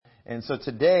And so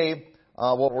today,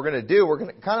 what we're going to do, we're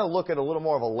going to kind of look at a little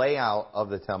more of a layout of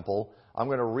the temple. I'm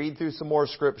going to read through some more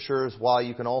scriptures while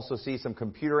you can also see some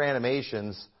computer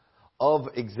animations of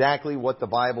exactly what the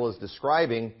Bible is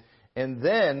describing. And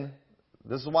then,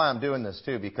 this is why I'm doing this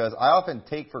too, because I often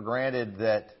take for granted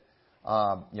that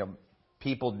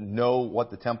people know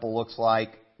what the temple looks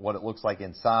like, what it looks like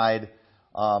inside.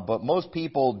 But most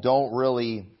people don't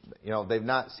really, they've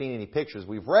not seen any pictures.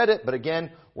 We've read it, but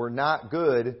again, we're not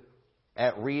good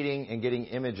at reading and getting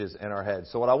images in our heads.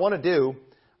 So what I want to do,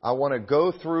 I want to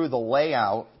go through the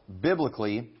layout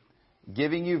biblically,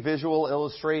 giving you visual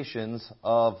illustrations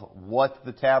of what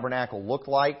the tabernacle looked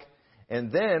like.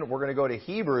 And then we're going to go to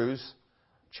Hebrews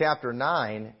chapter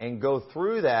 9 and go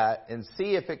through that and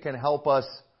see if it can help us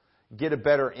get a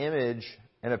better image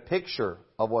and a picture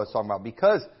of what it's talking about.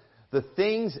 Because the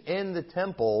things in the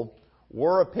temple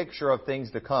were a picture of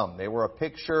things to come. They were a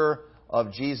picture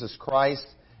of Jesus Christ.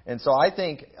 And so I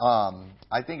think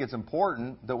it's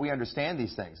important that we understand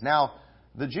these things. Now,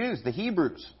 the Jews, the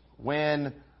Hebrews,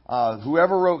 when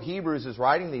whoever wrote Hebrews is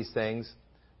writing these things,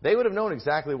 they would have known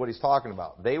exactly what he's talking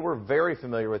about. They were very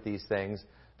familiar with these things.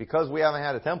 Because we haven't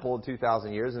had a temple in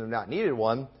 2,000 years and have not needed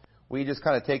one, we just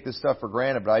kind of take this stuff for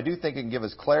granted. But I do think it can give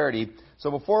us clarity.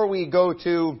 So before we go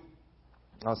to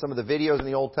some of the videos in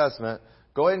the Old Testament,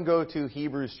 go ahead and go to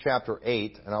Hebrews chapter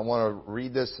 8. And I want to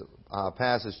read this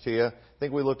passage to you. I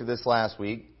think we looked at this last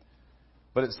week.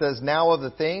 But it says, "Now of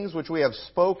the things which we have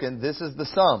spoken, this is the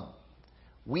sum.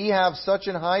 We have such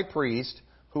an high priest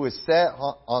who is set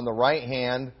on the right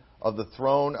hand of the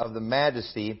throne of the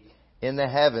majesty in the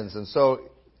heavens." And so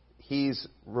he's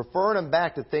referring them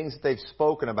back to things that they've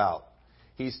spoken about.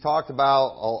 He's talked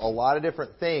about a lot of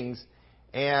different things.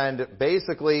 And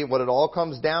basically what it all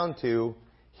comes down to,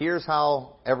 here's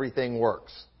how everything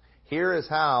works. Here is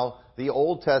how the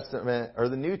Old Testament or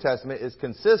the New Testament is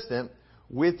consistent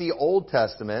with the Old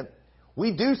Testament.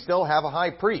 We do still have a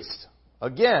high priest.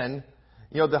 Again,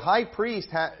 the high priest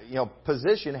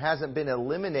position hasn't been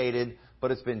eliminated,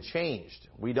 but it's been changed.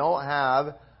 We don't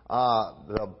have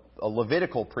a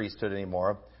Levitical priesthood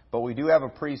anymore, but we do have a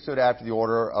priesthood after the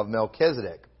order of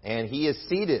Melchizedek. And he is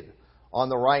seated on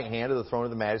the right hand of the throne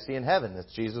of the majesty in heaven.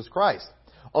 That's Jesus Christ.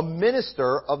 A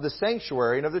minister of the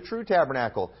sanctuary and of the true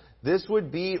tabernacle. This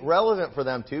would be relevant for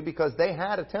them too, because they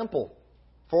had a temple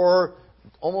for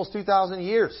almost 2,000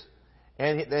 years.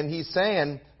 And he's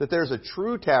saying that there's a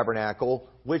true tabernacle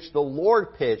which the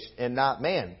Lord pitched and not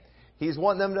man. He's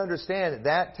wanting them to understand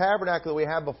that tabernacle that we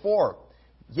had before,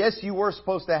 yes, you were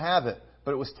supposed to have it,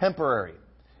 but it was temporary.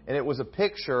 And it was a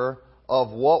picture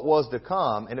of what was to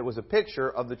come, and it was a picture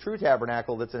of the true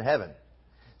tabernacle that's in heaven.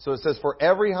 So it says, "For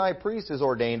every high priest is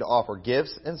ordained to offer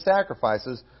gifts and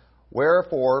sacrifices,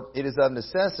 wherefore it is of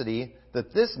necessity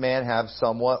that this man have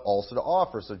somewhat also to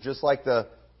offer." So just like the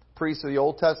priests of the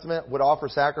Old Testament would offer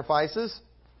sacrifices,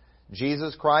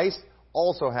 Jesus Christ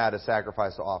also had a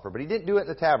sacrifice to offer. But he didn't do it in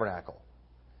the tabernacle.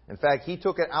 In fact, he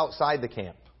took it outside the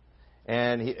camp.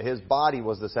 And his body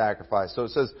was the sacrifice. So it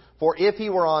says, "For if he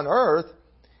were on earth,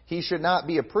 he should not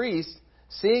be a priest,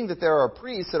 seeing that there are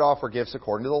priests that offer gifts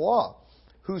according to the law,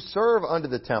 who serve unto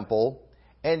the temple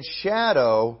and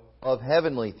shadow of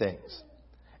heavenly things.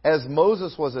 As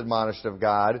Moses was admonished of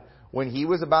God when he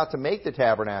was about to make the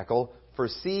tabernacle, for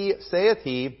see, saith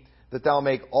he, that thou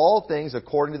make all things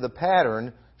according to the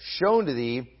pattern shown to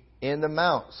thee in the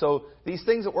mount." So these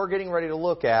things that we're getting ready to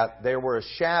look at, they were a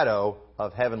shadow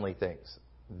of heavenly things.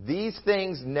 These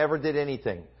things never did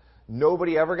anything.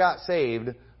 Nobody ever got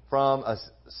saved from a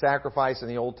sacrifice in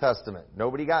the Old Testament.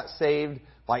 Nobody got saved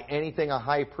by anything a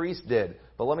high priest did.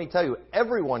 But let me tell you,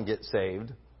 everyone gets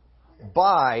saved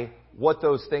by what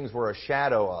those things were a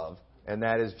shadow of, and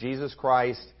that is Jesus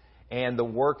Christ and the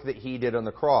work that He did on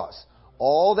the cross.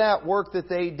 All that work that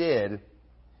they did,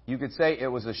 you could say it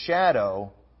was a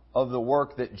shadow of the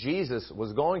work that Jesus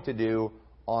was going to do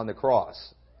on the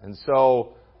cross. And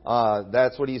so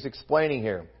that's what he's explaining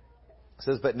here. It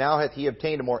says, "But now hath he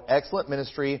obtained a more excellent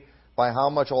ministry, by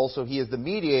how much also he is the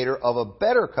mediator of a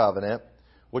better covenant,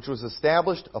 which was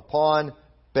established upon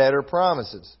better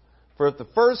promises. For if the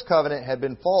first covenant had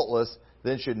been faultless,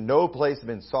 then should no place have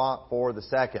been sought for the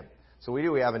second." So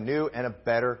we have a new and a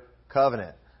better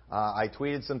covenant. I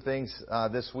tweeted some things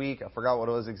this week. I forgot what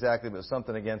it was exactly, but it was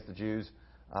something against the Jews.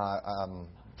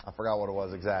 I forgot what it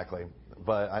was exactly,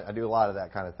 but I do a lot of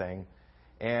that kind of thing.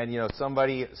 And,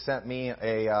 somebody sent me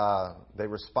they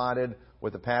responded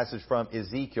with a passage from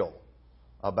Ezekiel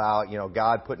about,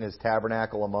 God putting His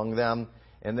tabernacle among them.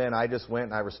 And then I just went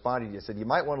and I responded. You said, you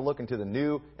might want to look into the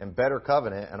new and better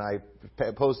covenant. And I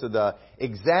posted the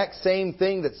exact same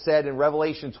thing that's said in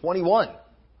Revelation 21.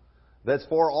 that's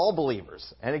for all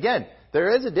believers. And again,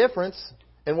 there is a difference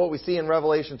in what we see in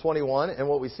Revelation 21 and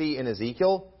what we see in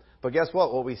Ezekiel. But guess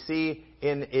what? What we see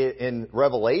in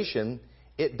Revelation,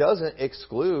 it doesn't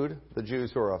exclude the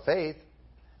Jews who are of faith,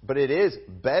 but it is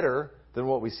better than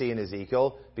what we see in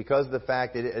Ezekiel because of the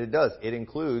fact that it does. It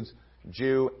includes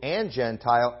Jew and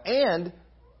Gentile, and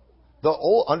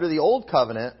under the Old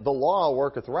Covenant, the law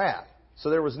worketh wrath. So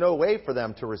there was no way for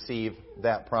them to receive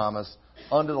that promise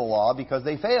under the law because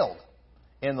they failed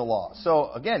in the law.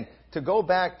 So again, to go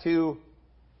back to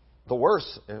the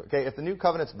worse, okay, if the new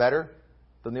covenant's better,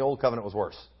 then the old covenant was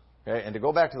worse. Okay? And to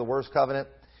go back to the worst covenant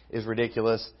is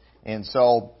ridiculous. And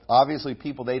so obviously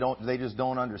people they just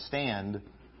don't understand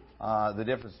the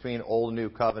difference between old and new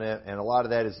covenant, and a lot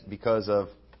of that is because of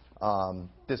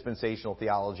dispensational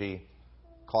theology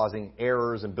causing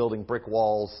errors and building brick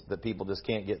walls that people just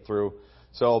can't get through.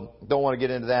 So don't want to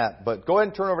get into that. But go ahead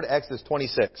and turn over to Exodus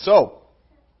 26. So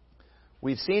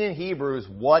we've seen in Hebrews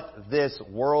what this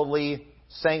worldly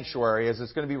sanctuary, as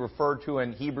it's going to be referred to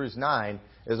in Hebrews 9,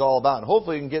 is all about. And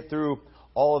hopefully you can get through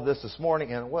all of this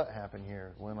morning. And what happened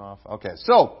here? It went off. Okay,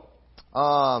 so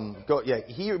in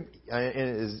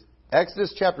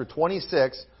Exodus chapter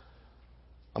 26.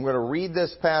 I'm going to read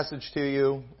this passage to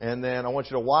you, and then I want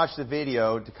you to watch the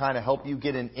video to kind of help you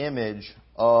get an image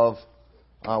of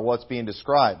what's being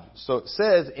described. So it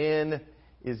says in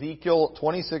Ezekiel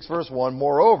 26 verse 1,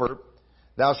 "Moreover,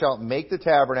 thou shalt make the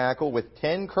tabernacle with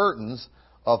 10 curtains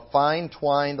of fine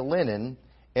twined linen,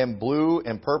 and blue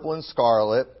and purple and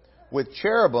scarlet, with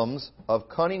cherubims of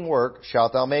cunning work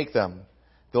shalt thou make them.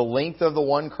 The length of the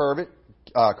one curtain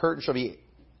shall be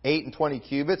 28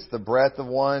 cubits, the breadth of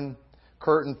one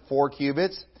curtain 4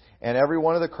 cubits, and every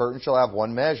one of the curtains shall have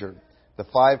one measure. The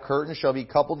 5 curtains shall be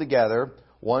coupled together,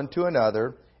 one to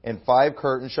another, and 5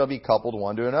 curtains shall be coupled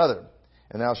one to another.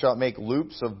 And thou shalt make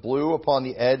loops of blue upon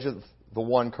the edge of the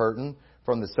one curtain,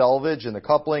 from the selvage and the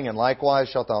coupling, and likewise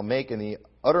shalt thou make in the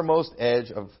uttermost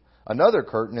edge of another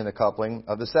curtain in the coupling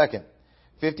of the second.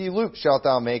 50 loops shalt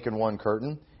thou make in one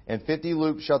curtain, and 50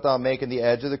 loops shalt thou make in the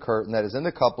edge of the curtain that is in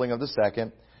the coupling of the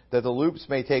second, that the loops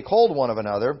may take hold one of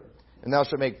another. And thou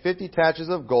shalt make 50 taches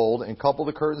of gold, and couple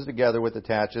the curtains together with the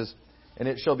taches, and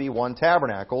it shall be one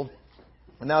tabernacle.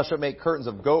 And thou shalt make curtains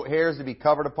of goat hairs to be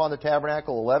covered upon the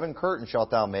tabernacle. 11 curtains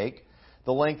shalt thou make.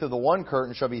 The length of the one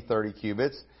curtain shall be 30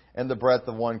 cubits, and the breadth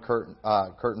of one curtain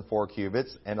 4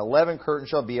 cubits. And 11 curtains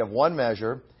shall be of one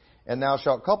measure. And thou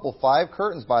shalt couple 5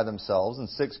 curtains by themselves, and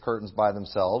 6 curtains by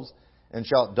themselves, and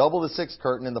shalt double the 6th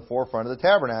curtain in the forefront of the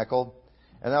tabernacle.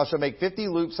 And thou shalt make 50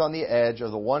 loops on the edge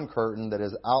of the one curtain that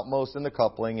is outmost in the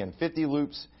coupling, and 50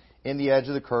 loops in the edge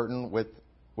of the curtain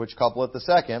which coupleth the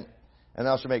second. And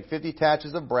thou shalt make 50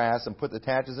 taches of brass, and put the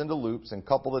taches into loops, and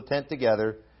couple the tent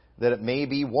together, that it may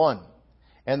be one.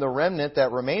 And the remnant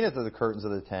that remaineth of the curtains of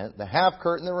the tent, the half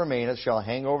curtain that remaineth, shall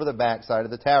hang over the backside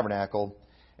of the tabernacle,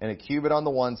 and a cubit on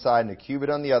the one side, and a cubit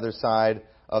on the other side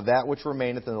of that which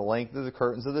remaineth in the length of the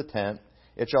curtains of the tent.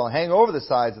 It shall hang over the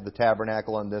sides of the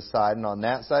tabernacle on this side, and on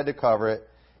that side to cover it.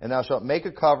 And thou shalt make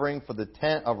a covering for the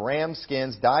tent of ram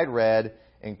skins dyed red,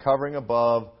 and covering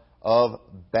above of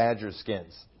badger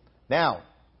skins." Now,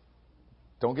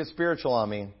 don't get spiritual on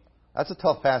me. That's a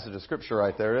tough passage of Scripture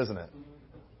right there, isn't it?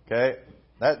 Okay?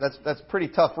 That's pretty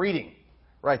tough reading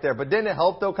right there. But didn't it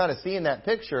help, though, kind of seeing that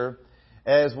picture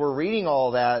as we're reading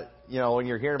all that, when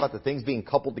you're hearing about the things being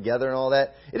coupled together and all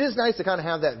that? It is nice to kind of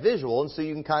have that visual, and so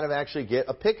you can kind of actually get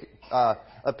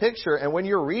a picture. And when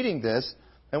you're reading this,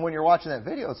 and when you're watching that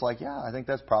video, it's like, yeah, I think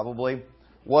that's probably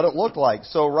what it looked like.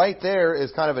 So right there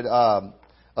is kind of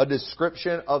a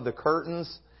description of the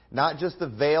curtains, not just the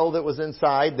veil that was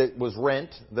inside that was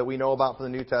rent, that we know about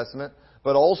from the New Testament,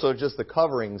 but also just the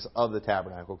coverings of the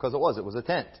tabernacle, because it was a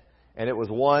tent. And it was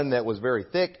one that was very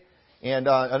thick. And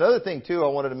another thing, too, I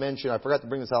wanted to mention, I forgot to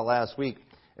bring this out last week.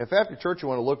 If after church you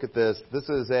want to look at this, this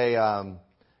is a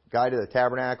guide to the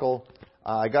tabernacle.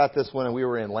 I got this when we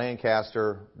were in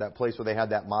Lancaster, that place where they had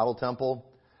that model temple.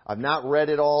 I've not read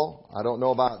it all. I don't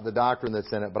know about the doctrine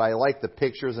that's in it, but I like the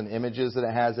pictures and images that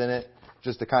it has in it,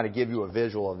 just to kind of give you a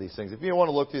visual of these things. If you want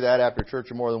to look through that after church,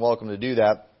 you're more than welcome to do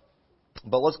that.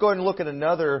 But let's go ahead and look at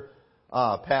another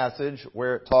passage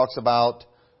where it talks about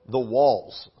the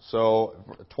walls. So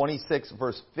 26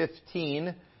 verse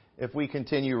 15, if we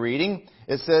continue reading,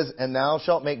 it says, "And thou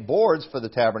shalt make boards for the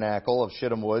tabernacle of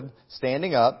shittim wood,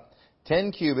 standing up.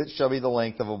 10 cubits shall be the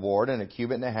length of a board, and a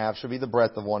cubit and a half shall be the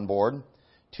breadth of one board.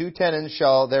 2 tenons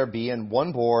shall there be in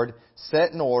one board,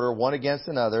 set in order, one against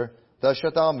another. Thus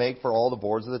shalt thou make for all the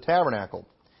boards of the tabernacle.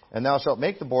 And thou shalt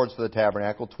make the boards for the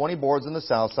tabernacle, 20 boards on the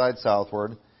south side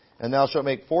southward. And thou shalt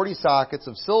make 40 sockets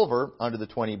of silver under the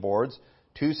 20 boards,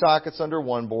 2 sockets under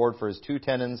one board for his 2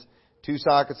 tenons, 2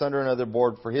 sockets under another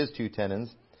board for his 2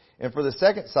 tenons. And for the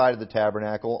second side of the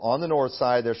tabernacle, on the north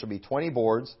side, there shall be 20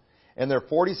 boards, and there are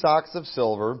 40 sockets of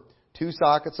silver, 2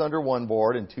 sockets under one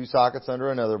board, and 2 sockets under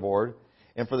another board.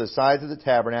 And for the sides of the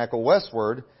tabernacle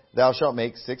westward, thou shalt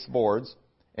make 6 boards,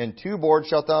 and 2 boards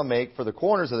shalt thou make for the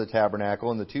corners of the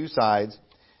tabernacle and the 2 sides,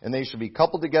 and they shall be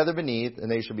coupled together beneath,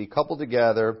 and they shall be coupled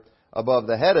together above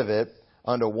the head of it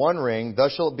unto one ring.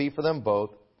 Thus shall it be for them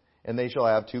both, and they shall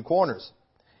have 2 corners.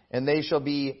 And they shall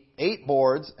be 8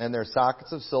 boards, and their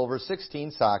sockets of silver,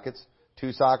 16 sockets,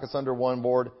 2 sockets under one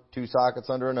board, 2 sockets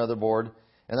under another board.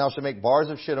 And thou shalt make bars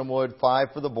of shittim wood,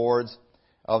 5 for the boards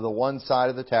of the one side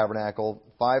of the tabernacle,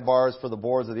 5 bars for the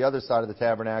boards of the other side of the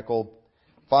tabernacle,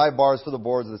 5 bars for the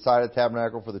boards of the side of the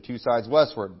tabernacle for the 2 sides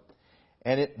westward.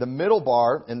 And the middle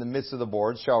bar in the midst of the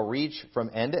boards shall reach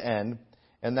from end to end,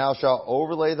 and thou shalt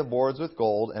overlay the boards with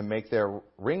gold, and make their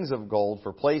rings of gold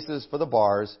for places for the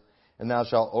bars, and thou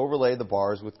shalt overlay the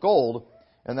bars with gold,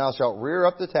 and thou shalt rear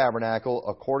up the tabernacle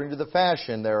according to the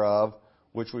fashion thereof,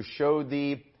 which was showed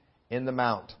thee in the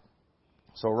mount.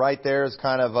 So right there is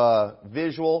kind of a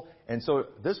visual. And so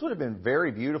this would have been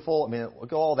very beautiful. I mean,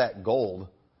 look at all that gold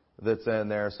that's in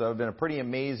there. So it would have been a pretty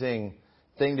amazing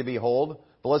thing to behold.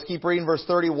 But let's keep reading verse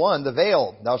 31. The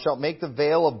veil. Thou shalt make the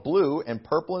veil of blue and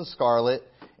purple and scarlet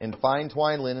and fine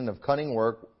twined linen of cunning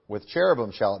work. With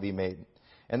cherubim shall it be made.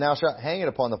 And thou shalt hang it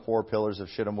upon the 4 pillars of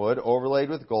shittim wood, overlaid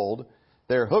with gold.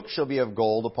 Their hooks shall be of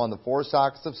gold upon the 4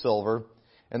 sockets of silver.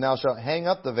 And thou shalt hang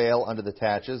up the veil under the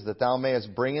taches, that thou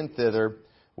mayest bring in thither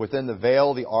within the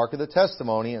veil the ark of the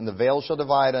testimony. And the veil shall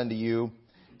divide unto you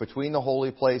between the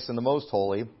holy place and the most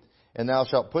holy. And thou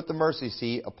shalt put the mercy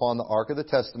seat upon the ark of the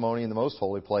testimony in the most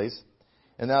holy place.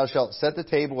 And thou shalt set the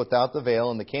table without the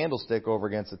veil, and the candlestick over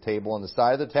against the table on the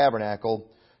side of the tabernacle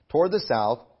toward the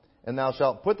south. And thou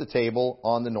shalt put the table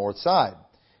on the north side.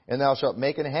 And thou shalt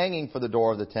make an hanging for the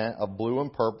door of the tent of blue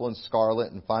and purple and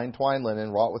scarlet and fine twined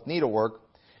linen wrought with needlework.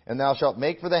 And thou shalt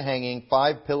make for the hanging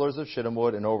 5 pillars of shittim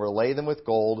wood, and overlay them with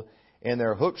gold, and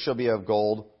their hooks shall be of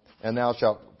gold. And thou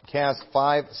shalt cast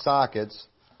 5 sockets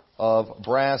of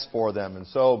brass for them. And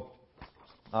so,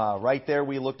 right there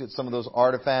we looked at some of those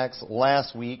artifacts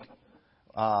last week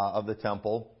of the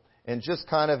temple. And just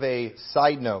kind of a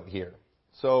side note here.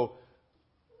 So,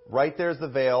 right there's the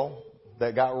veil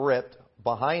that got ripped.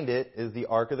 Behind it is the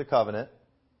Ark of the Covenant.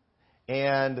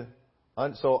 And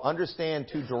so understand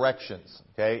 2 directions.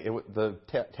 Okay, the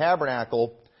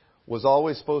tabernacle was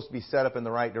always supposed to be set up in the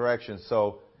right direction.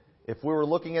 So if we were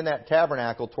looking in that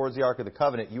tabernacle towards the Ark of the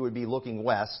Covenant, you would be looking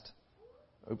west.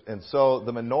 And so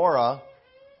the menorah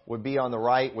would be on the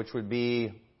right, which would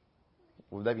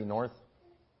that be north?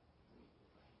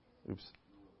 Oops.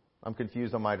 I'm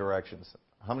confused on my directions.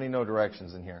 How many know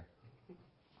directions in here?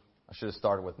 I should have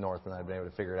started with north, and I'd been able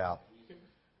to figure it out.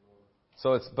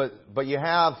 So but you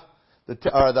have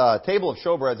the table of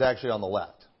showbread is actually on the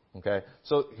left. Okay,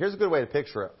 so here's a good way to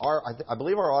picture it. I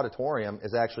believe our auditorium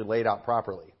is actually laid out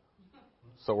properly.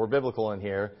 So we're biblical in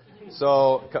here.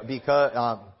 So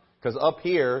because up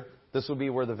here, this would be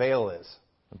where the veil is.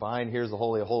 And behind here is the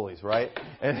Holy of Holies, right?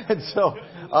 And so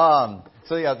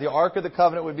yeah, the Ark of the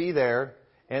Covenant would be there,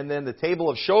 and then the table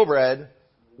of showbread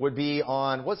would be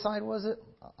on what side was it?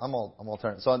 I'm all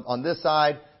turning. So on this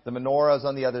side, the menorah is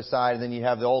on the other side, and then you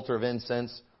have the altar of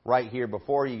incense right here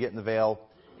before you get in the veil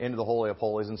into the Holy of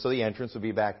Holies, and so the entrance would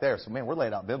be back there. So man, we're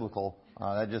laid out biblical.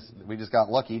 We just got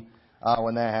lucky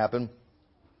when that happened.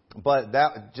 But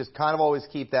that just kind of always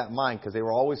keep that in mind, because they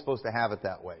were always supposed to have it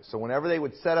that way. So whenever they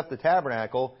would set up the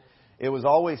tabernacle, it was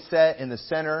always set in the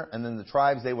center, and then the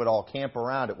tribes, they would all camp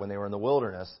around it when they were in the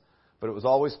wilderness. But it was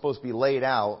always supposed to be laid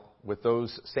out with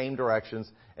those same directions.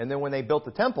 And then when they built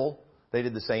the temple, they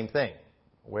did the same thing.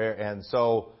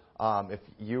 If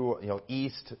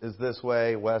east is this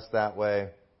way, west that way,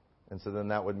 and so then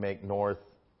that would make north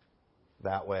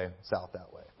that way, south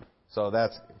that way. So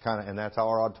that's that's how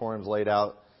our auditorium's laid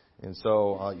out. And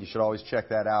so you should always check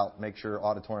that out. Make sure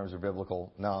auditoriums are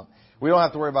biblical. Now, we don't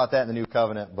have to worry about that in the New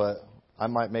Covenant, but I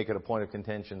might make it a point of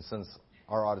contention since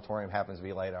our auditorium happens to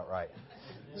be laid out right.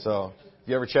 So, if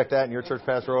you ever check that in your church,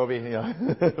 Pastor Obi,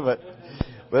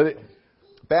 but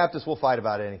Baptists will fight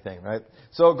about anything, right?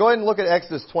 So go ahead and look at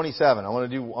Exodus 27. I want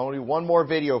to do one more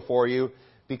video for you,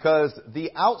 because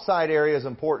the outside area is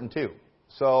important too.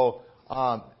 So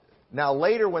now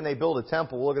later when they build a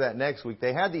temple, we'll look at that next week.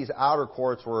 They had these outer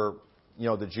courts where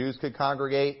the Jews could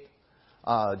congregate.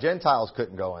 Gentiles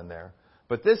couldn't go in there.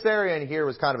 But this area in here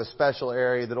was kind of a special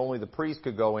area that only the priest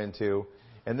could go into.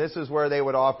 And this is where they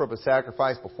would offer up a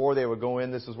sacrifice before they would go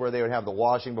in. This is where they would have the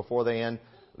washing before they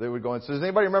would go in. So does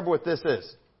anybody remember what this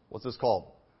is? What's this called?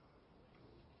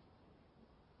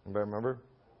 Anybody remember?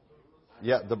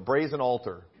 Yeah, the brazen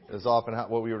altar is often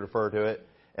what we would refer to it.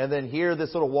 And then here,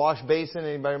 this little wash basin.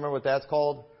 Anybody remember what that's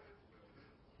called?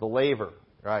 The laver,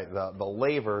 right? The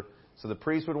laver. So the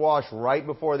priest would wash right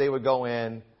before they would go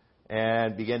in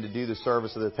and begin to do the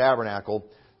service of the tabernacle.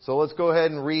 So let's go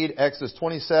ahead and read Exodus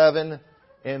 27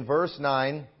 in verse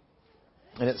 9.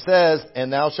 And it says,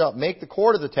 "And thou shalt make the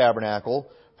court of the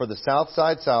tabernacle for the south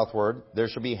side southward. There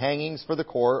shall be hangings for the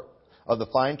court of the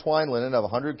fine twined linen of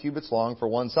 100 cubits long for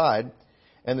one side.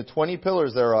 And the 20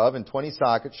 pillars thereof and 20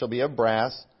 sockets shall be of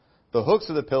brass. The hooks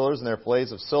of the pillars and their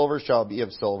fillets of silver shall be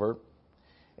of silver.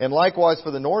 And likewise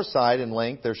for the north side in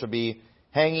length there shall be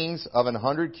hangings of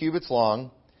 100 cubits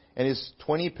long, and his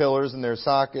 20 pillars and their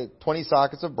 20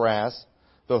 sockets of brass,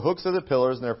 the hooks of the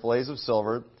pillars and their fillets of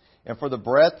silver. And for the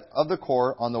breadth of the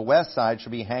court on the west side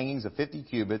shall be hangings of 50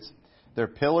 cubits, their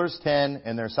pillars 10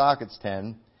 and their sockets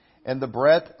 10. And the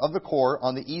breadth of the court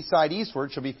on the east side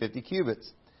eastward shall be 50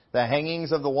 cubits. The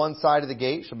hangings of the one side of the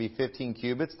gate shall be 15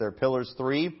 cubits, their pillars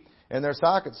 3 and their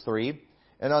sockets 3.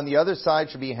 And on the other side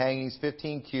shall be hangings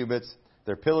 15 cubits,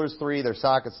 their pillars 3, their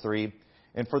sockets 3.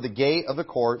 And for the gate of the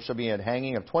court shall be a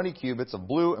hanging of 20 cubits of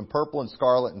blue and purple and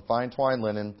scarlet and fine twined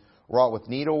linen, wrought with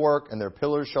needlework, and their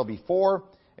pillars shall be 4,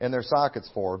 and their sockets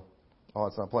 4. Oh,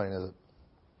 it's not playing, is it?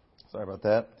 Sorry about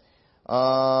that.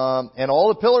 And all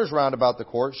the pillars round about the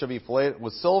court shall be filleted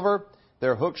with silver.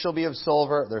 Their hooks shall be of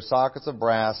silver, their sockets of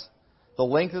brass. The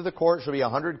length of the court shall be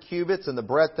 100 cubits, and the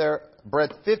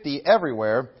breadth 50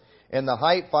 everywhere, and the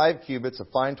height 5 cubits of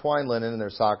fine twined linen, and their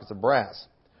sockets of brass.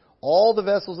 All the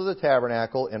vessels of the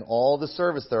tabernacle, and all the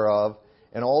service thereof,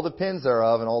 and all the pins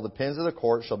thereof, and all the pins of the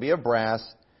court shall be of brass.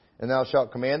 And thou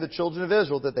shalt command the children of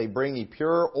Israel that they bring thee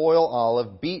pure oil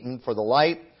olive, beaten for the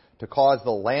light, to cause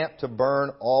the lamp to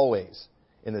burn always.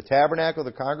 In the tabernacle of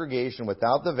the congregation,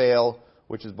 without the veil,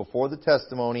 which is before the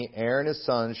testimony, Aaron his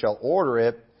son shall order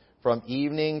it from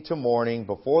evening to morning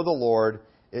before the Lord.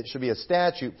 It shall be a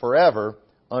statute forever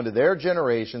unto their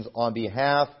generations on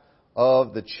behalf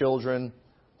of the children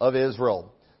of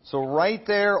Israel." So right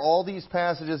there, all these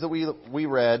passages that we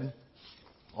read,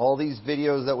 all these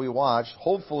videos that we watched,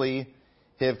 hopefully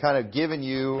have kind of given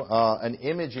you an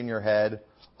image in your head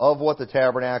of what the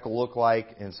tabernacle looked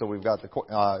like. And so we've got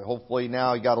hopefully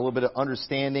now you got a little bit of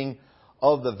understanding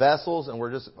of the vessels, and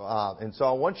and so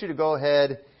I want you to go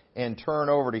ahead and turn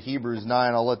over to Hebrews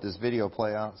 9. I'll let this video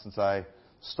play out since I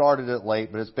started it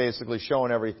late, but it's basically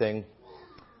showing everything.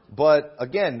 But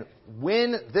again,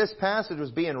 when this passage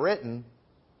was being written,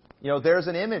 there's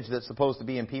an image that's supposed to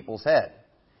be in people's head.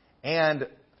 And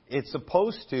it's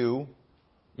supposed to,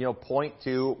 point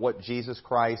to what Jesus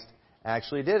Christ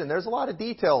actually did. And there's a lot of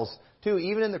details, too,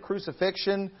 even in the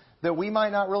crucifixion, that we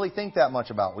might not really think that much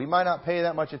about. We might not pay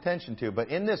that much attention to. But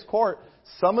in this court,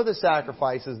 some of the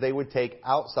sacrifices they would take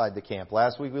outside the camp.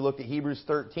 Last week we looked at Hebrews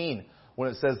 13 when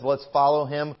it says, let's follow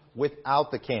him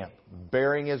without the camp,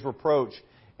 bearing his reproach.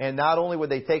 And not only would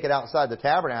they take it outside the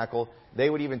tabernacle, they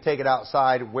would even take it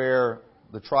outside where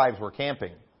the tribes were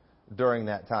camping during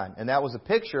that time. And that was a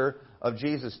picture of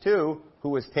Jesus, too, who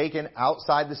was taken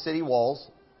outside the city walls.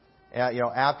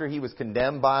 After he was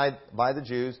condemned by the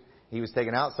Jews, he was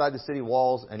taken outside the city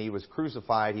walls and he was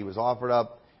crucified. He was offered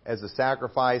up as a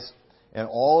sacrifice. And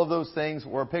all of those things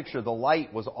were a picture. The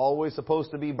light was always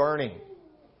supposed to be burning.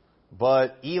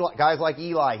 But guys like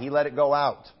Eli, he let it go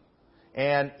out.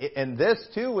 And this,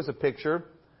 too, was a picture.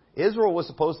 Israel was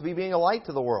supposed to be being a light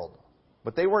to the world.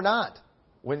 But they were not.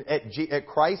 When at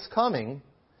Christ's coming,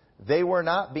 they were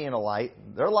not being a light.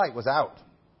 Their light was out.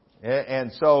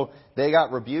 And so they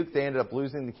got rebuked. They ended up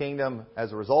losing the kingdom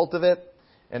as a result of it.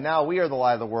 And now we are the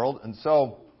light of the world. And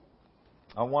so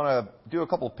I want to do a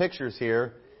couple of pictures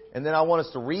here. And then I want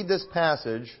us to read this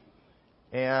passage.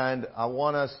 And I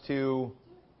want us to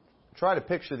try to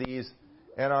picture these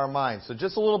in our minds. So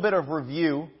just a little bit of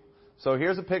review. So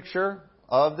here's a picture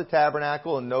of the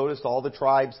tabernacle. And notice all the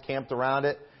tribes camped around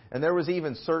it. And there was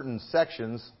even certain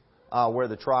sections where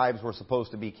the tribes were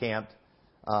supposed to be camped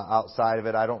outside of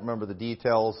it. I don't remember the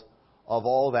details of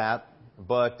all that.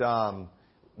 But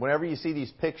whenever you see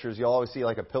these pictures, you'll always see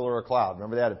like a pillar of cloud.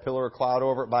 Remember they had a pillar of cloud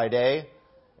over it by day,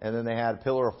 and then they had a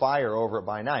pillar of fire over it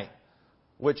by night.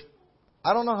 Which,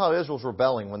 I don't know how Israel's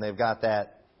rebelling when they've got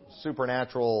that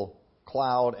supernatural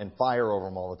cloud and fire over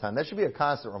them all the time. That should be a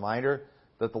constant reminder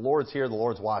that the Lord's here, the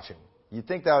Lord's watching. You'd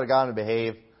think that would have gotten to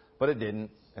behave, but it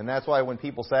didn't. And that's why when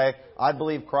people say, I'd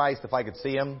believe Christ if I could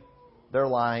see Him, they're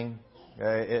lying.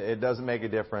 It doesn't make a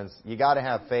difference. You got to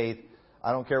have faith.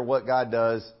 I don't care what God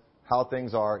does, how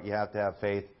things are, you have to have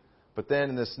faith. But then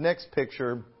in this next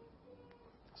picture,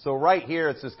 So right here,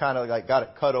 it's just kind of like got it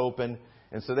cut open.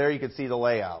 And so there you can see the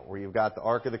layout where you've got the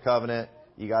Ark of the Covenant,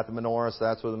 you got the menorah, so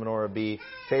that's where the menorah would be.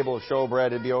 Table of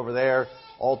showbread would be over there.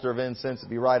 Altar of incense would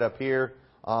be right up here.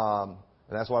 And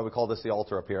that's why we call this the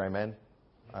altar up here, amen?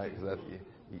 Right, 'cause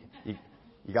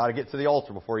you got to get to the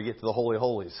altar before you get to the Holy of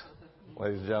Holies,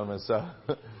 ladies and gentlemen. So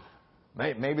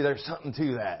maybe there's something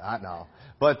to that. I don't know.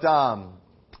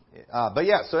 But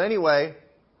yeah, so anyway,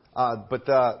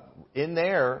 in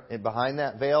there, and behind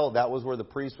that veil, that was where the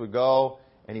priest would go,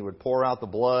 and he would pour out the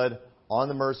blood on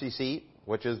the mercy seat,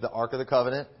 which is the Ark of the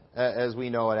Covenant, as we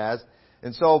know it as.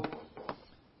 And so,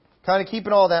 kind of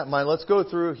keeping all that in mind, let's go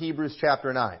through Hebrews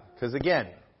chapter 9. Because again,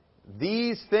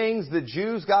 these things, the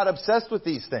Jews got obsessed with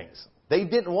these things. They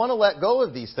didn't want to let go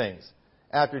of these things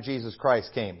after Jesus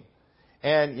Christ came.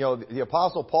 And, the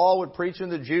Apostle Paul would preach to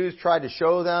the Jews, tried to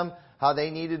show them how they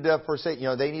needed to forsake,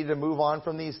 they needed to move on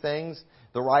from these things.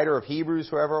 The writer of Hebrews,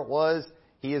 whoever it was,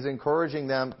 he is encouraging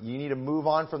them, you need to move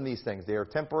on from these things. They are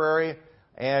temporary.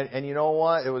 And you know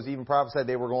what? It was even prophesied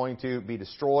they were going to be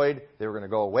destroyed. They were going to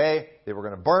go away. They were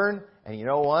going to burn. And you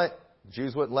know what? The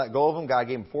Jews wouldn't let go of them. God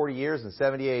gave them 40 years in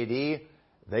 70 A.D.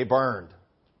 They burned.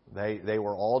 They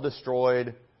were all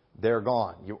destroyed. They're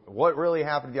gone. What really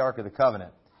happened to the Ark of the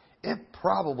Covenant? It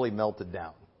probably melted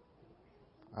down.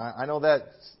 I know that's,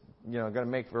 going to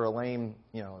make for a lame,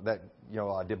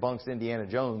 debunks Indiana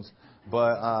Jones.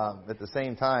 But at the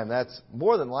same time, that's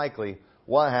more than likely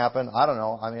what happened. I don't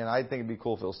know. I mean, I think it'd be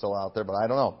cool if it was still out there, but I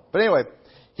don't know. But anyway,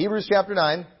 Hebrews chapter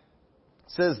 9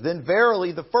 says, "Then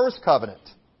verily the first covenant."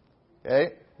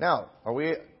 Okay? Now, are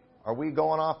we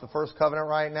going off the first covenant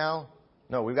right now?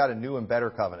 No, we've got a new and better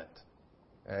covenant.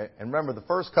 Okay? And remember, the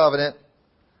first covenant,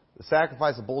 the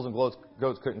sacrifice of bulls and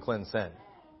goats couldn't cleanse sin.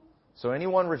 So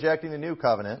anyone rejecting the new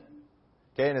covenant,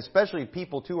 okay, and especially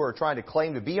people too who are trying to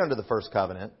claim to be under the first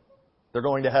covenant, they're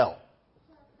going to hell.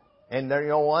 And you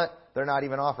know what? They're not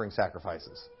even offering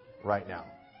sacrifices right now.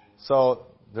 So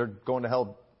they're going to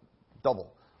hell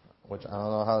double, which I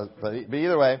don't know how, but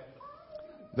either way.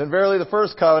 "Then verily the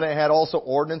first covenant had also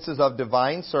ordinances of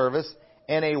divine service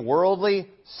and a worldly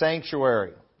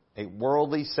sanctuary." A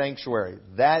worldly sanctuary.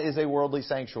 That is a worldly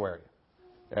sanctuary.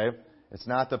 Okay? It's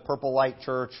not the purple light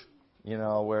church,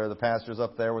 where the pastor's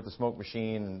up there with the smoke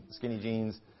machine and skinny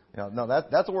jeans. No,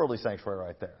 that's a worldly sanctuary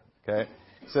right there. Okay?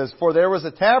 It says, "For there was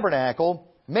a tabernacle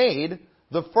made,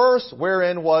 the first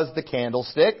wherein was the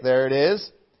candlestick," there it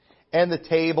is, "and the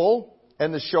table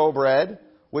and the showbread,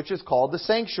 which is called the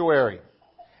sanctuary.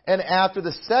 And after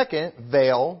the second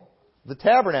veil, the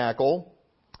tabernacle,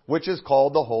 which is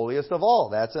called the holiest of all."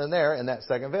 That's in there, in that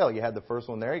second veil. You had the first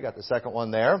one there, you got the second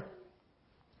one there.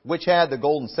 "Which had the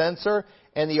golden censer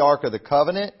and the Ark of the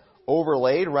Covenant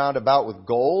overlaid round about with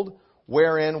gold,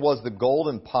 wherein was the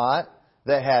golden pot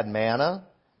that had manna,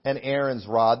 and Aaron's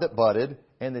rod that budded,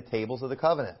 and the tables of the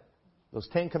covenant." Those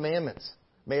 10 commandments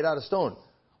made out of stone.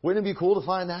 Wouldn't it be cool to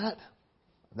find that?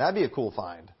 That'd be a cool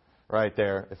find right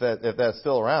there, if that's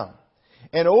still around.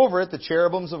 "And over it the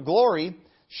cherubims of glory,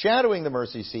 shadowing the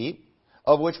mercy seat,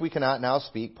 of which we cannot now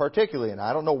speak particularly." And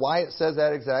I don't know why it says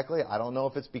that exactly. I don't know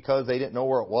if it's because they didn't know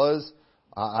where it was.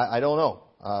 I don't know.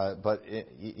 But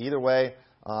either way,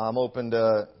 I'm open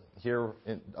to hear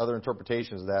other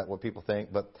interpretations of that, what people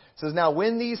think. But it says, "Now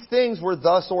when these things were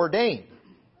thus ordained,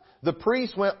 the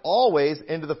priest went always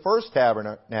into the first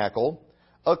tabernacle,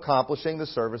 accomplishing the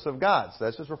service of God." So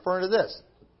that's just referring to this.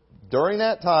 During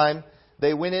that time,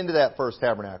 they went into that first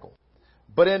tabernacle.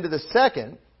 "But into the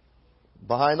second,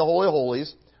 behind the Holy of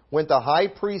Holies, went the high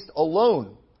priest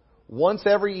alone, once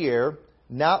every year,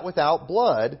 not without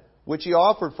blood, which he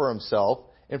offered for himself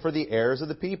and for the heirs of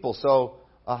the people." So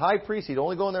a high priest, he'd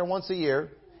only go in there once a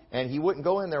year, and he wouldn't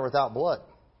go in there without blood.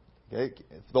 Okay?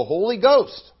 The Holy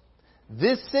Ghost.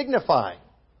 "This signifying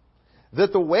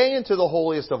that the way into the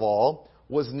holiest of all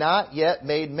was not yet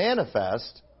made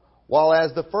manifest, while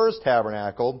as the first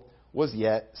tabernacle was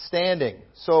yet standing."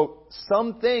 So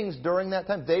some things during that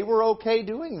time, they were okay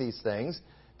doing these things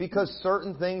because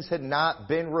certain things had not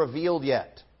been revealed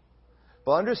yet.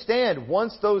 But understand,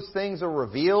 once those things are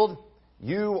revealed,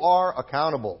 you are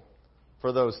accountable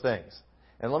for those things.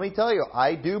 And let me tell you,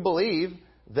 I do believe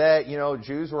that,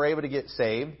 Jews were able to get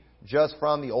saved just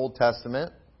from the Old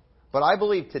Testament. But I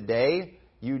believe today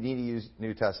you need to use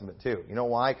New Testament too. You know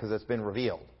why? Because it's been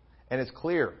revealed. And it's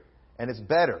clear. And it's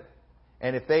better.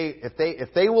 And if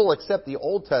they will accept the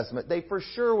Old Testament, they for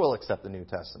sure will accept the New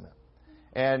Testament.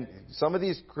 And some of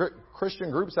these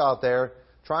Christian groups out there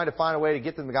trying to find a way to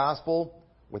get them the gospel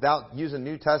without using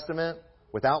New Testament,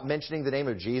 without mentioning the name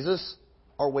of Jesus,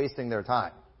 are wasting their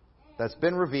time. That's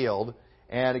been revealed.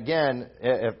 And again,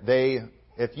 if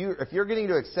If you're getting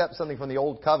to accept something from the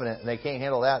old covenant and they can't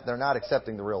handle that, they're not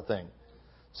accepting the real thing.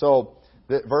 So,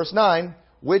 verse 9,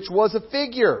 which was a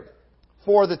figure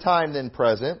for the time then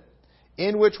present,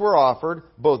 in which were offered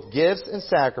both gifts and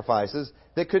sacrifices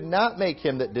that could not make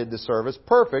him that did the service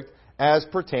perfect as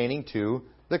pertaining to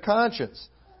the conscience.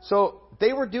 So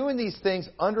they were doing these things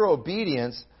under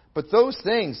obedience, but those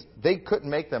things, they couldn't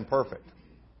make them perfect.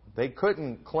 They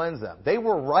couldn't cleanse them. They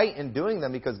were right in doing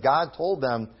them because God told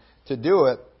them to do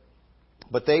it,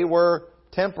 but they were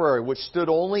temporary, which stood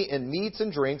only in meats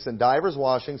and drinks and divers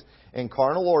washings and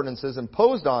carnal ordinances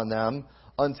imposed on them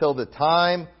until the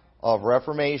time of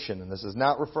Reformation. And this is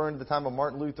not referring to the time of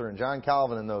Martin Luther and John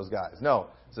Calvin and those guys. No,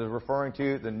 this is referring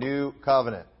to the new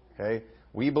covenant. Okay?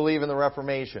 We believe in the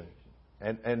Reformation.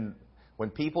 And when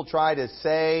people try to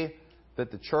say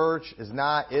that the church is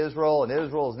not Israel and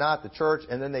Israel is not the church,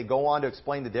 and then they go on to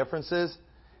explain the differences,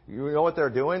 you know what they're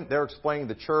doing? They're explaining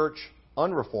the church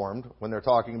unreformed when they're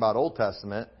talking about Old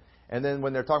Testament. And then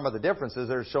when they're talking about the differences,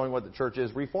 they're showing what the church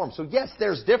is reformed. So yes,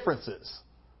 there's differences.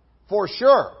 For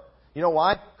sure. You know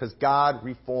why? Because God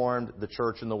reformed the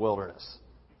church in the wilderness.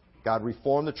 God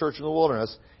reformed the church in the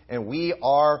wilderness, and we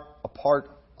are a part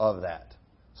of that.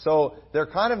 So they're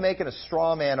kind of making a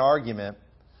straw man argument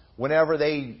whenever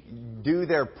they do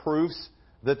their proofs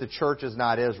that the church is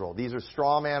not Israel. These are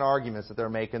straw man arguments that they're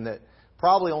making that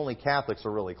probably only Catholics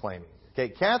are really claiming. Okay,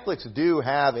 Catholics do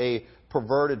have a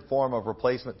perverted form of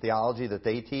replacement theology that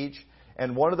they teach,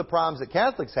 and one of the problems that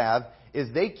Catholics have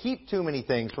is they keep too many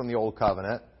things from the Old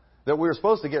Covenant that we were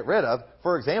supposed to get rid of.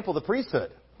 For example, the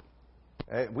priesthood.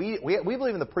 We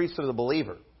believe in the priesthood of the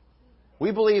believer.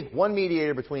 We believe one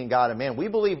mediator between God and man. We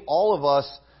believe all of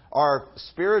us are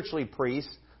spiritually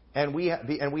priests, and we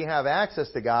have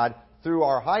access to God through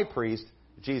our high priest,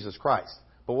 Jesus Christ.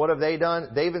 But what have they done?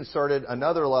 They've inserted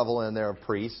another level in there of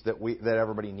priests that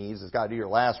everybody needs. It's got to do your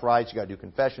last rites, you got to do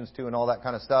confessions too, and all that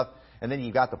kind of stuff. And then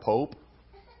you've got the Pope,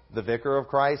 the Vicar of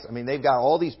Christ. I mean, they've got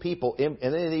all these people, and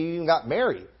then they even got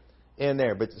Mary in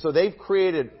there. But so they've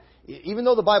created, even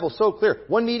though the Bible's so clear,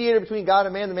 one mediator between God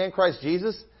and man, the man Christ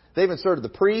Jesus. They've inserted the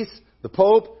priest, the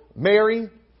Pope, Mary,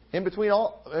 in between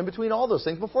all those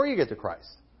things before you get to Christ.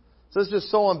 So it's just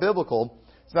so unbiblical.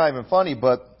 It's not even funny,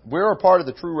 but we're a part of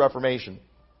the true Reformation.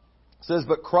 It says,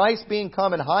 but Christ being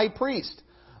come and high priest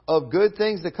of good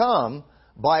things to come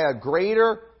by a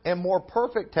greater and more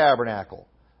perfect tabernacle,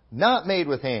 not made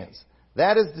with hands.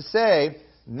 That is to say,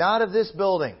 not of this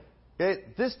building. Okay?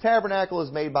 This tabernacle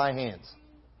is made by hands.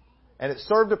 And it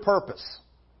served a purpose.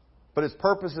 But its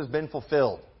purpose has been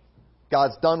fulfilled.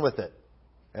 God's done with it.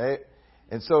 Okay?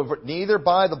 And so neither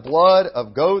by the blood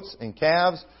of goats and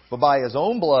calves, but by His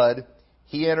own blood,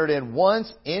 He entered in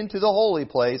once into the holy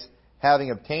place,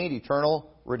 having obtained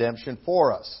eternal redemption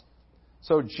for us.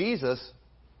 So Jesus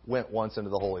went once into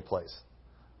the holy place.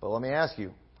 But let me ask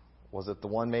you, was it the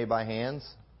one made by hands?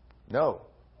 No.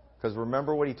 Because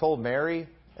remember what He told Mary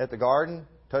at the garden?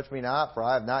 Touch me not, for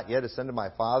I have not yet ascended to my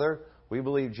Father. We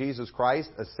believe Jesus Christ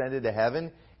ascended to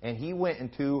heaven, and He went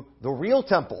into the real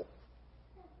temple,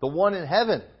 the one in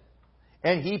heaven.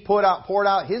 And He poured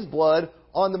out His blood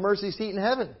on the mercy seat in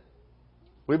heaven.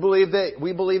 We believe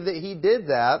that He did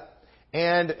that,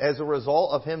 and as a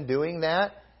result of Him doing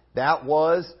that, that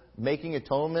was making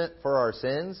atonement for our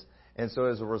sins. And so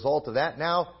as a result of that,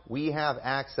 now we have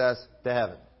access to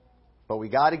heaven. But we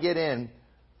got to get in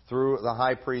through the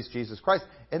high priest, Jesus Christ.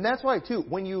 And that's why, too,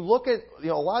 when you look at,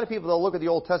 a lot of people, they'll look at the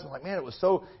Old Testament like, man, it was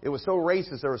so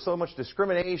racist. There was so much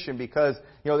discrimination because,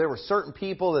 there were certain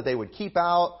people that they would keep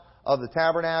out of the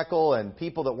tabernacle and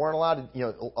people that weren't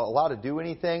allowed to do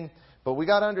anything. But we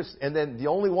got to understand, and then the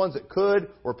only ones that could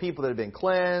were people that had been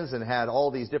cleansed and had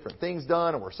all these different things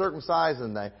done and were circumcised,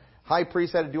 and the high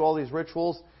priest had to do all these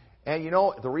rituals. And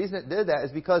the reason it did that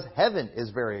is because heaven is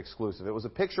very exclusive. It was a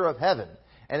picture of heaven.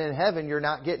 And in heaven, you're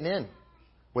not getting in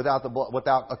without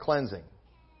a cleansing,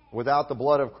 without the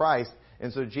blood of Christ.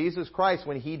 And so Jesus Christ,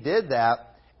 when He did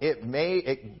that,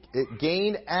 it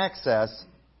gained access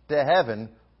to heaven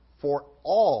for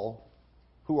all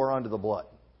who are under the blood.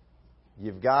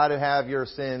 You've got to have your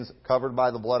sins covered by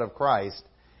the blood of Christ.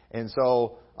 And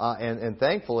so, and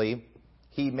thankfully,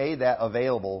 He made that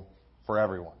available for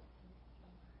everyone.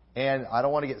 And I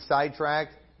don't want to get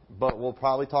sidetracked, but we'll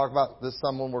probably talk about this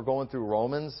some when we're going through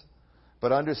Romans.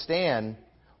 But understand,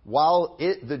 while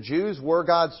the Jews were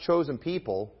God's chosen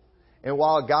people, and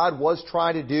while God was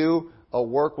trying to do a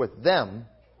work with them,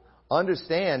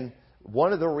 understand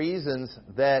one of the reasons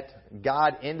that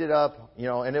God ended up,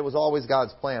 and it was always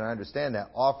God's plan, I understand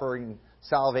that, offering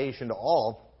salvation to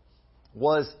all,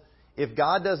 was if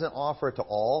God doesn't offer it to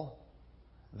all,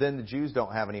 then the Jews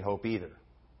don't have any hope either.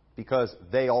 because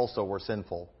they also were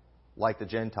sinful, like the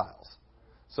Gentiles.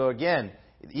 So again,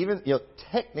 even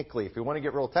technically, if you want to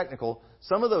get real technical,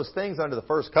 some of those things under the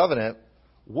first covenant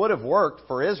would have worked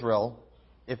for Israel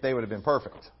if they would have been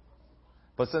perfect.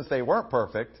 But since they weren't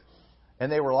perfect,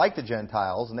 and they were like the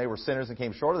Gentiles, and they were sinners and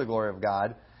came short of the glory of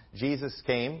God, Jesus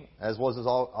came, as was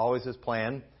always His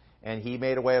plan, and He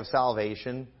made a way of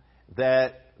salvation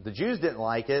that the Jews didn't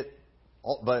like it,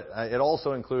 but it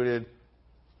also included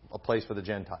a place for the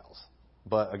Gentiles.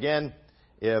 But again,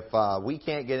 if we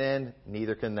can't get in,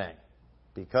 neither can they.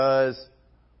 Because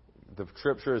the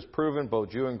Scripture has proven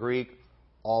both Jew and Greek,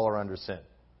 all are under sin.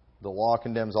 The law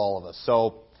condemns all of us.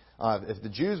 So if the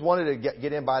Jews wanted to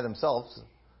get in by themselves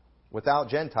without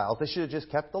Gentiles, they should have just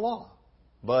kept the law.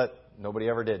 But nobody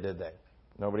ever did they?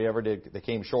 Nobody ever did. They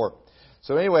came short.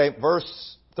 So anyway,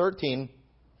 verse 13.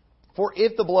 For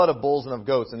if the blood of bulls and of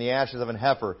goats and the ashes of an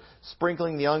heifer,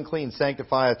 sprinkling the unclean,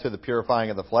 sanctifieth to the purifying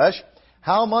of the flesh,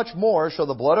 how much more shall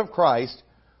the blood of Christ,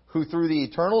 who through the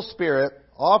eternal Spirit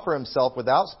offer Himself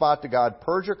without spot to God,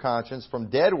 purge your conscience from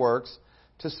dead works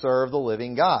to serve the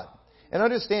living God. And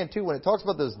understand, too, when it talks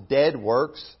about those dead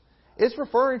works, it's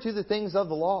referring to the things of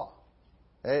the law.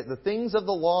 The things of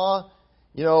the law,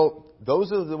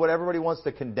 those are what everybody wants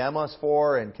to condemn us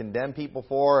for and condemn people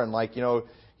for. And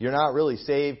you're not really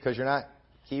saved because you're not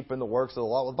keeping the works of the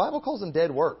law. Well, the Bible calls them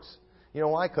dead works. You know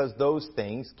why? Because those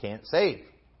things can't save.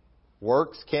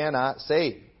 Works cannot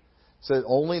save. So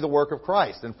only the work of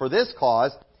Christ. And for this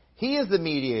cause, He is the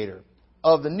mediator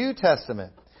of the New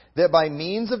Testament, that by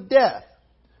means of death,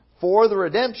 for the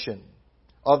redemption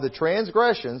of the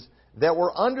transgressions that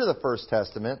were under the first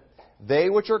testament, they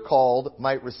which are called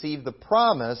might receive the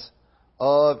promise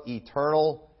of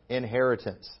eternal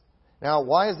inheritance. Now,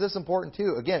 why is this important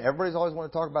too? Again, everybody's always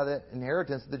want to talk about the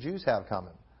inheritance that the Jews have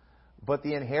coming. But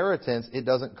the inheritance, it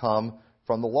doesn't come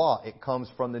from the law. It comes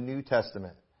from the New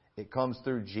Testament. It comes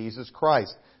through Jesus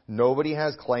Christ. Nobody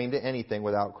has claim to anything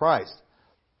without Christ.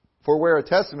 For where a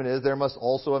testament is, there must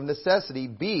also of necessity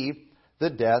be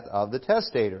the death of the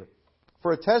testator.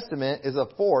 For a testament is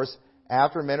of force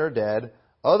after men are dead,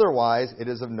 otherwise it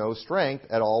is of no strength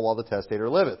at all while the testator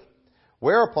liveth.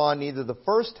 Whereupon neither the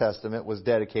first testament was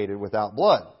dedicated without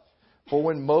blood. For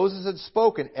when Moses had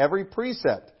spoken every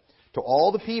precept to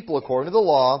all the people according to the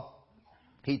law,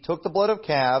 he took the blood of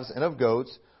calves and of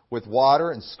goats with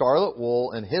water and scarlet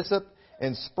wool and hyssop,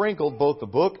 and sprinkled both the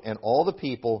book and all the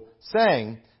people,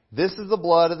 saying, This is the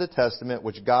blood of the testament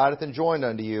which God hath enjoined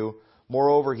unto you.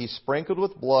 Moreover, he sprinkled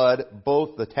with blood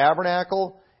both the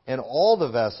tabernacle and all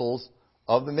the vessels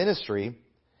of the ministry.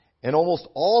 And almost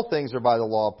all things are by the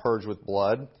law purged with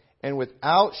blood, and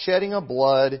without shedding of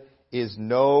blood is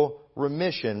no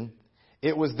remission.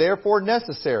 It was therefore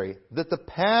necessary that the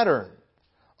pattern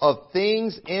of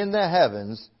things in the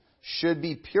heavens should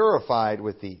be purified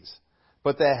with these,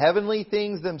 but the heavenly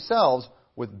things themselves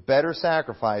with better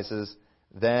sacrifices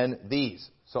than these.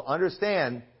 So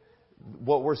understand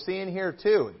what we're seeing here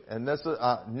too. And this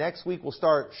next week we'll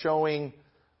start showing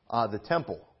the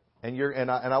temple. And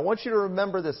I want you to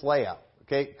remember this layout,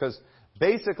 okay? Because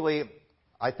basically,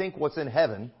 I think what's in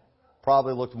heaven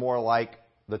probably looked more like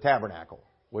the tabernacle,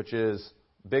 which is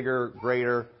bigger,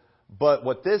 greater. But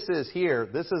what this is here,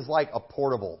 this is like a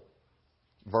portable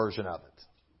version of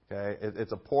it. Okay,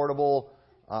 it's a portable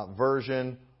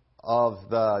version of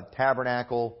the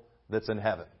tabernacle that's in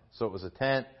heaven. So it was a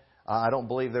tent. I don't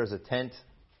believe there's a tent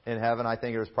in heaven. I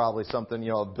think it was probably something,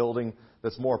 a building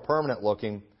that's more permanent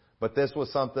looking. But this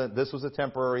was something. This was a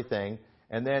temporary thing.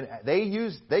 And then they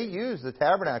used the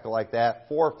tabernacle like that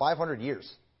for 500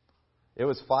 years. It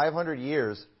was 500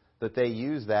 years that they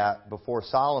used that before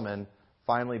Solomon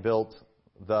finally built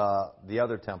the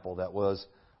other temple that was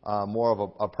more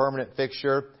of a permanent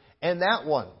fixture. And that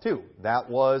one, too, that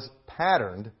was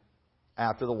patterned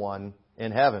after the one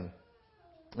in heaven.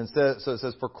 And so it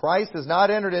says, For Christ has not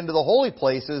entered into the holy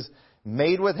places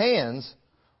made with hands,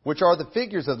 which are the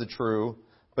figures of the true,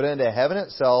 but into heaven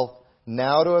itself,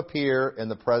 now to appear in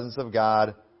the presence of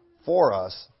God for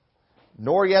us.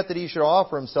 Nor yet that he should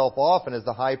offer himself often, as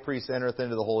the high priest entereth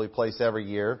into the holy place every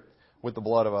year with the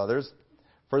blood of others.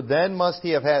 For then must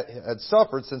he have had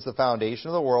suffered since the foundation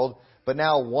of the world. But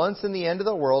now once in the end of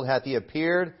the world hath he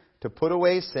appeared to put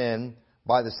away sin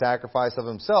by the sacrifice of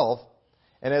himself.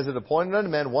 And as it appointed unto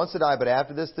men once to die, but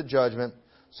after this the judgment.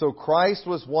 So Christ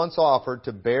was once offered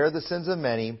to bear the sins of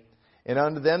many. And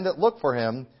unto them that look for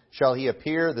him shall he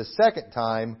appear the second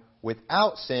time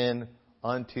without sin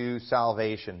unto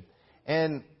salvation.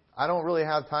 And I don't really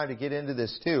have time to get into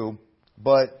this too,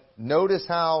 but notice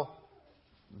how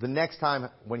the next time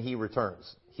when he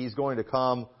returns, he's going to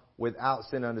come without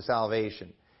sin unto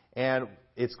salvation. And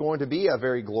it's going to be a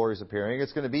very glorious appearing.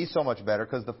 It's going to be so much better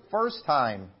because the first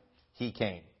time He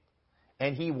came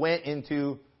and He went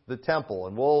into the temple,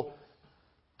 and we'll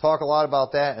talk a lot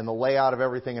about that and the layout of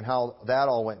everything and how that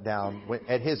all went down.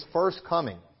 At His first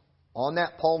coming, on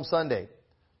that Palm Sunday,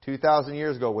 2,000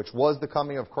 years ago, which was the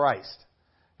coming of Christ,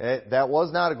 that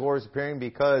was not a glorious appearing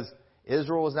because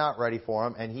Israel was not ready for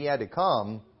Him, and He had to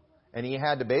come, and He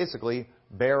had to basically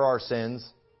bear our sins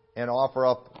and offer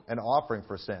up an offering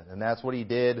for sin. And that's what He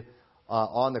did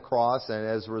on the cross, and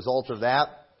as a result of that,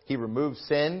 He removed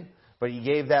sin, but He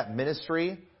gave that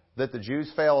ministry that the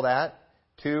Jews failed at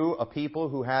to a people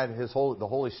who had the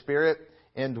Holy Spirit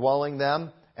indwelling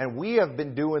them. And we have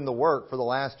been doing the work for the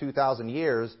last 2,000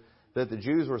 years that the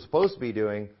Jews were supposed to be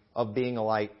doing of being a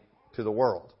light to the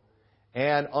world.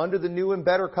 And under the new and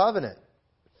better covenant,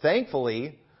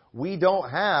 thankfully, we don't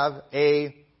have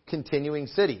a continuing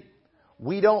city.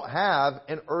 We don't have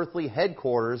an earthly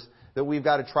headquarters that we've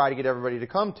got to try to get everybody to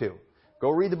come to. Go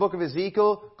read the book of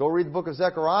Ezekiel. Go read the book of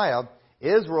Zechariah.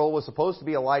 Israel was supposed to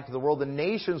be a light to the world. The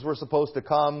nations were supposed to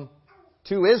come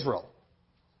to Israel.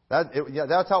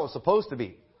 That's how it was supposed to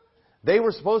be. They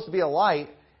were supposed to be a light.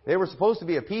 They were supposed to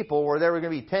be a people where there were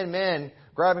going to be 10 men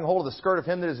grabbing hold of the skirt of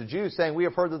him that is a Jew, saying, "We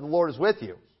have heard that the Lord is with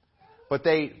you." But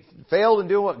they failed in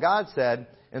doing what God said.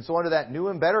 And so under that new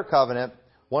and better covenant,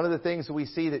 one of the things that we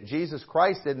see that Jesus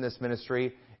Christ did in this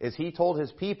ministry is He told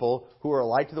His people who are a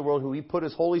light to the world, who He put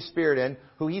His Holy Spirit in,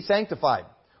 who He sanctified.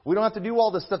 We don't have to do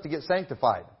all this stuff to get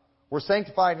sanctified. We're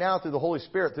sanctified now through the Holy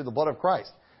Spirit, through the blood of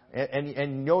Christ. And you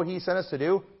know what He sent us to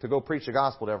do? To go preach the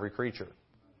gospel to every creature.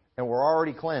 And we're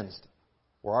already cleansed.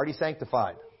 We're already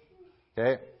sanctified.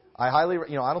 Okay? I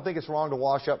don't think it's wrong to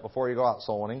wash up before you go out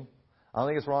soul winning. I don't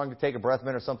think it's wrong to take a breath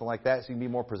mint or something like that so you can be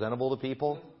more presentable to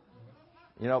people.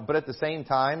 But at the same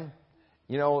time,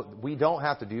 we don't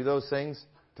have to do those things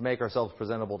to make ourselves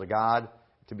presentable to God,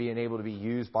 to being able to be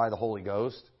used by the Holy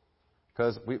Ghost.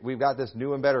 Because we've got this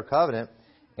new and better covenant.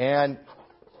 And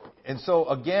so,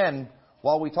 again,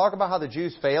 while we talk about how the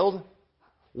Jews failed,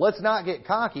 let's not get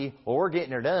cocky. Well, we're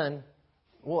getting it done.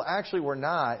 Well, actually, we're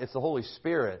not. It's the Holy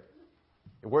Spirit.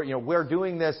 We're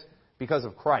doing this because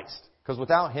of Christ. Because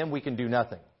without Him, we can do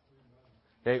nothing.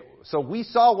 Okay? So we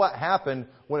saw what happened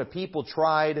when a people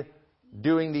tried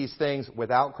doing these things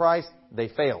without Christ. They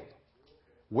failed.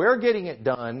 We're getting it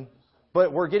done.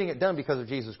 But we're getting it done because of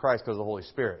Jesus Christ, because of the Holy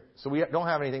Spirit. So we don't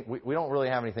have anything. We don't really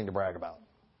have anything to brag about.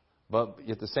 But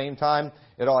at the same time,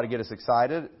 it ought to get us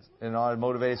excited and it ought to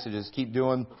motivate us to just keep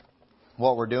doing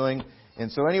what we're doing. And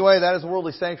so anyway, that is the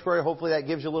Worldly Sanctuary. Hopefully that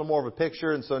gives you a little more of a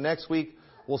picture. And so next week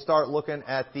we'll start looking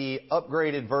at the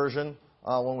upgraded version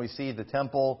when we see the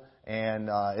temple. And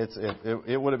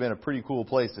it would have been a pretty cool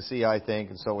place to see, I think.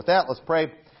 And so with that, let's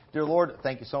pray. Dear Lord,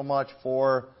 thank you so much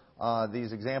for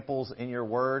these examples in your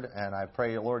word, and I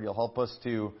pray, Lord, you'll help us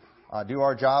to do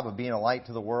our job of being a light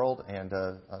to the world and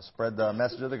spread the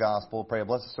message of the gospel. Pray a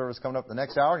blessed service coming up the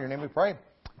next hour. In your name we pray.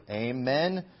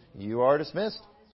 Amen. You are dismissed.